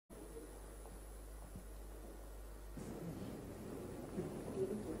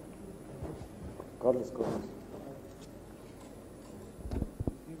cordless chorus.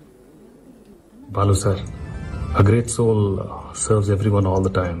 Balu sir, a great soul serves everyone all the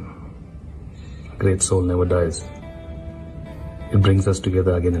time. A great soul never dies. It brings us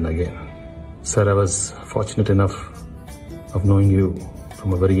together again and again. Sir, I was fortunate enough of knowing you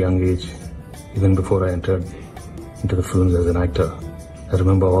from a very young age, even before I entered into the films as an actor. I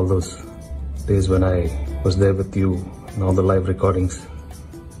remember all those days when I was there with you in all the live recordings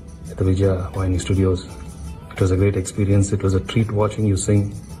at the Vijaya Vayani Studios. It was a great experience. It was a treat watching you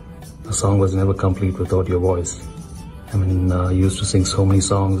sing. A song was never complete without your voice. I mean, you used to sing so many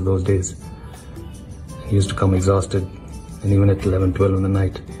songs those days. You used to come exhausted, and even at 11, 12 in the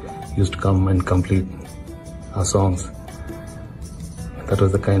night, you used to come and complete our songs. That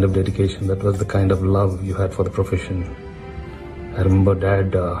was the kind of dedication, that was the kind of love you had for the profession. I remember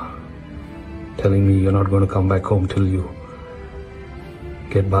Dad telling me you're not going to come back home till you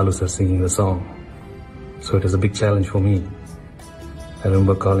get Balu sir singing the song. So it was a big challenge for me. I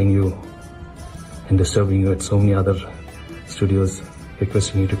remember calling you and disturbing you at so many other studios,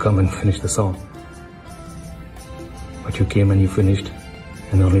 requesting you to come and finish the song. But you came and you finished,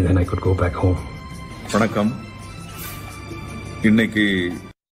 and only then I could go back home. வணக்கம். இன்னைக்கு